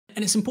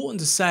And it's important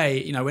to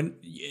say, when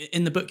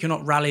in the book you're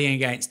not rallying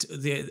against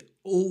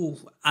all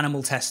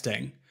animal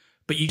testing,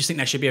 but you just think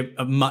there should be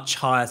a much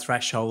higher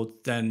threshold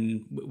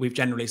than we've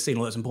generally seen.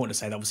 Although it's important to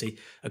say that obviously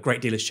a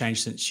great deal has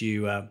changed since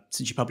you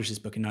published this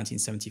book in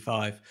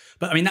 1975.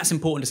 But I mean, that's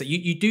important to say.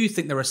 You do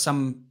think there are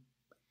some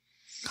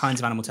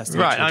kinds of animal testing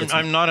which Right. are legitimate.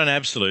 I'm not an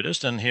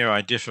absolutist, and here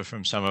I differ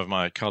from some of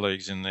my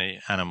colleagues in the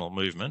animal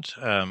movement.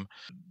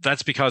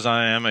 That's because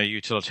I am a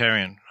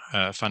utilitarian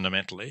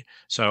fundamentally,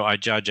 so I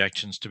judge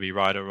actions to be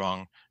right or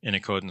wrong in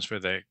accordance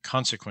with their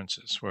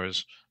consequences,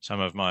 whereas some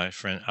of my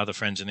other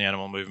friends in the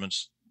animal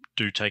movements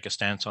do take a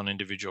stance on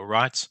individual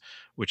rights,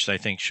 which they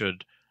think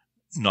should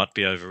not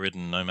be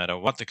overridden no matter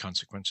what the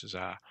consequences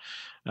are.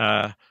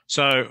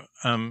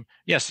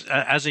 Yes,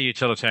 as a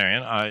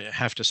utilitarian, I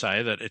have to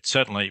say that it's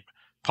certainly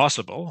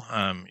possible.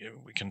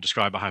 We can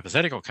describe a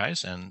hypothetical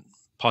case, and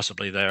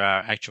possibly there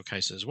are actual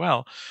cases as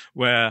well,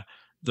 where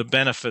the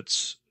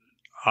benefits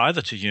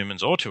either to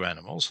humans or to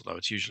animals, although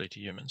it's usually to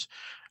humans,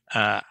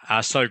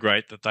 are so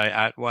great that they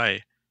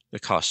outweigh the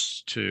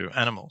costs to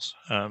animals.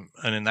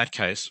 And in that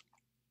case,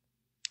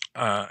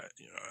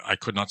 I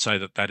could not say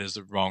that that is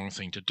the wrong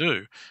thing to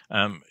do.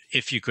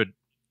 If you could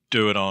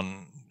do it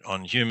on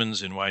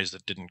humans in ways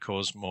that didn't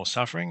cause more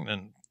suffering,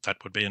 then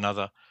that would be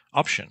another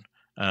option.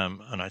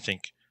 And I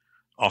think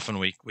often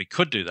we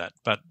could do that,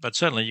 but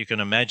certainly you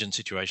can imagine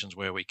situations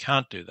where we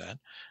can't do that,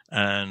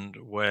 and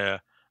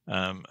where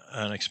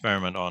an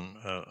experiment on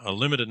a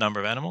limited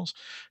number of animals,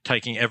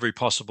 taking every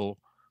possible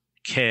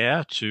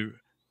care to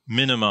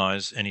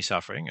minimize any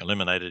suffering,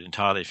 eliminate it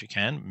entirely if you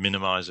can,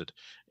 minimize it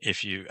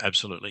if you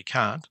absolutely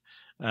can't,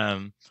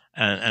 and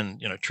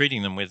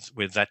treating them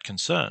with that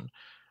concern.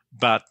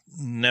 But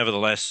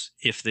nevertheless,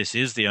 if this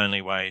is the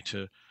only way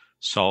to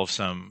solve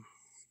some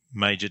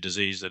major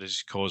disease that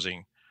is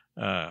causing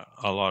a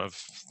lot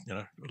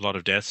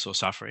of deaths or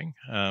suffering,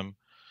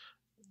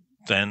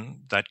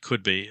 then that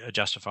could be a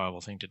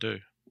justifiable thing to do.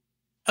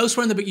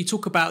 Elsewhere in the book, you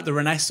talk about the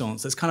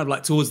Renaissance. It's kind of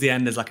like towards the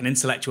end, there's like an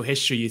intellectual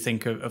history you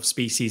think of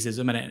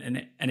speciesism,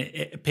 and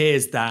it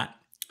appears that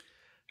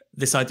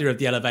this idea of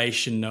the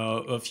elevation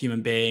of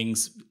human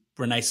beings,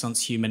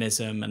 Renaissance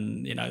humanism,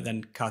 and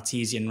then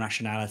Cartesian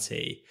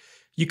rationality,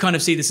 you kind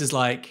of see this as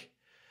like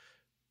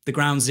the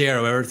ground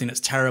zero of everything that's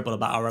terrible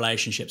about our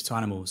relationships to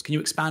animals. Can you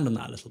expand on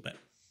that a little bit?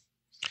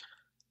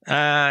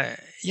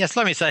 Yes,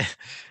 let me say,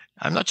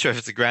 I'm not sure if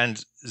it's a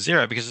ground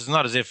zero, because it's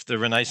not as if the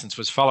Renaissance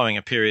was following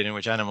a period in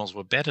which animals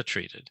were better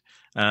treated.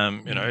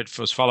 It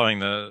was following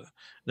the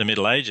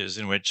Middle Ages,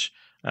 in which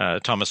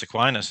Thomas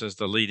Aquinas, as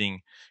the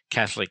leading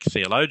Catholic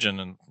theologian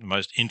and the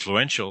most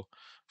influential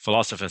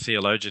philosopher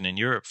theologian in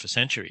Europe for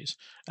centuries,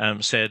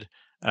 said,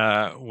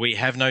 we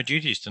have no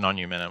duties to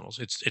non-human animals.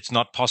 It's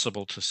not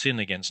possible to sin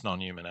against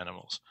non-human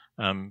animals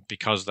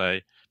because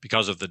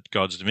of the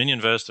God's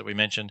dominion verse that we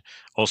mentioned.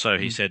 Also,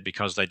 he said,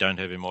 because they don't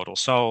have immortal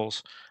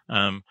souls.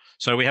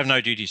 So we have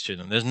no duties to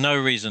them. There's no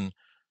reason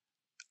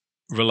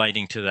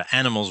relating to the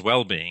animal's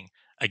well-being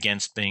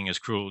against being as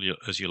cruel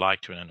as you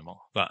like to an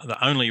animal. The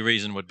only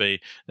reason would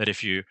be that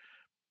if you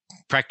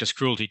practice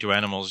cruelty to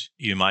animals,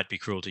 you might be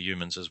cruel to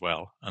humans as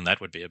well, and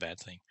that would be a bad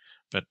thing.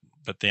 But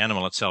the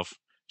animal itself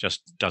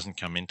just doesn't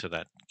come into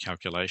that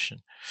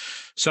calculation.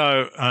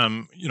 So,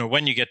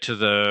 when you get to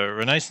the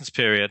Renaissance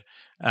period,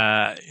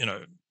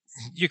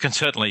 you can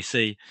certainly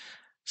see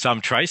some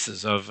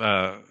traces of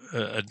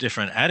a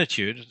different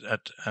attitude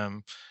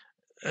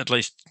at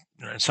least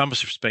in some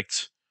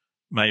respects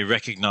may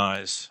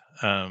recognize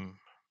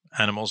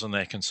animals and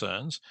their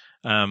concerns.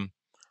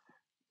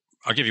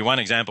 I'll give you one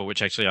example,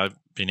 which actually I've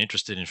been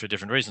interested in for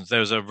different reasons. There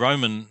was a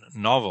Roman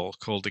novel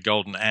called The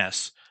Golden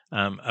Ass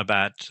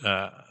about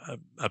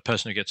a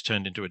person who gets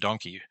turned into a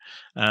donkey,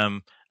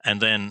 and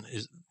then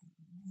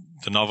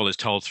the novel is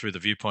told through the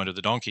viewpoint of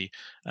the donkey,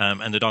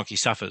 and the donkey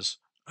suffers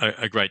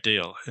a great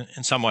deal.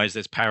 In some ways,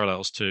 there's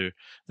parallels to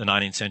the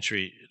 19th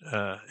century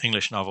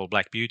English novel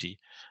Black Beauty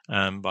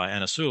by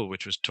Anna Sewell,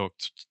 which was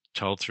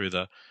told through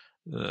the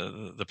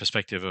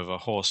perspective of a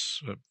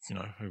horse,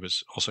 who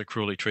was also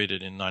cruelly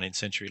treated in 19th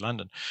century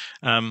London.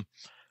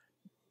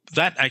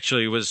 That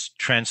actually was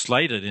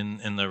translated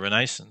in the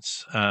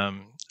Renaissance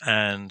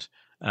and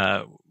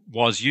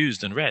was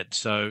used and read.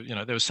 So,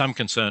 there was some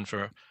concern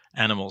for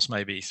animals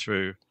maybe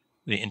through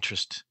the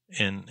interest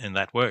in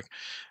that work.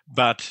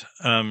 But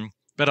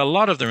a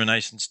lot of the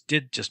Renaissance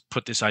did just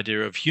put this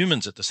idea of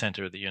humans at the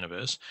center of the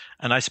universe.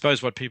 And I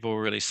suppose what people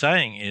were really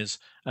saying is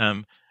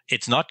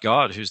it's not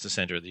God who's the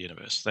center of the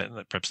universe.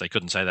 Perhaps they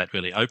couldn't say that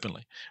really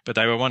openly, but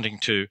they were wanting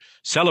to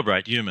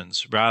celebrate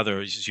humans rather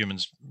as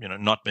humans,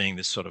 not being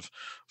this sort of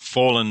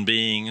fallen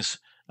beings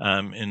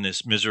in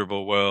this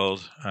miserable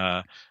world,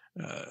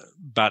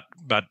 but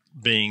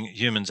being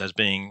humans as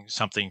being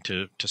something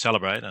to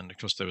celebrate. And of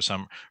course, there was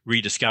some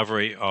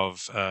rediscovery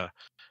of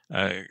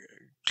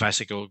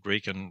classical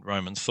Greek and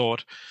Roman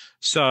thought.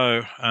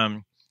 So,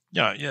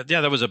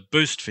 there was a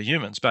boost for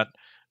humans, but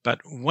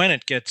when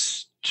it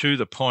gets to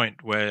the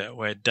point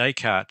where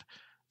Descartes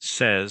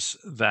says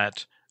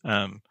that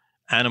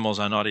animals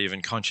are not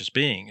even conscious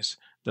beings,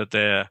 that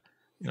they're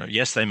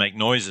yes, they make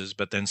noises,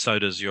 but then so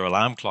does your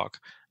alarm clock.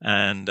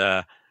 And,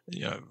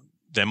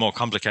 they're more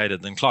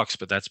complicated than clocks,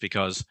 but that's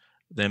because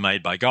they're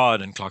made by God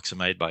and clocks are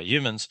made by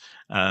humans.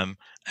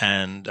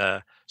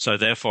 So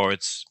therefore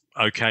it's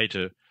okay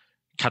to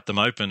cut them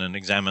open and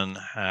examine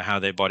how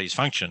their bodies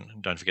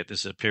function. Don't forget, this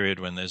is a period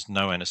when there's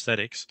no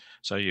anesthetics,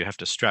 so you have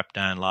to strap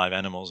down live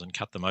animals and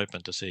cut them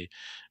open to see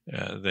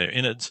their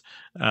innards.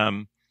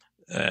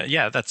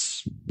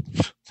 That's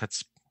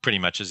pretty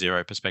much a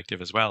zero perspective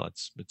as well.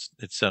 It's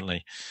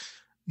certainly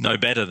no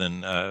better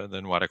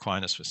than what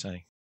Aquinas was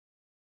saying.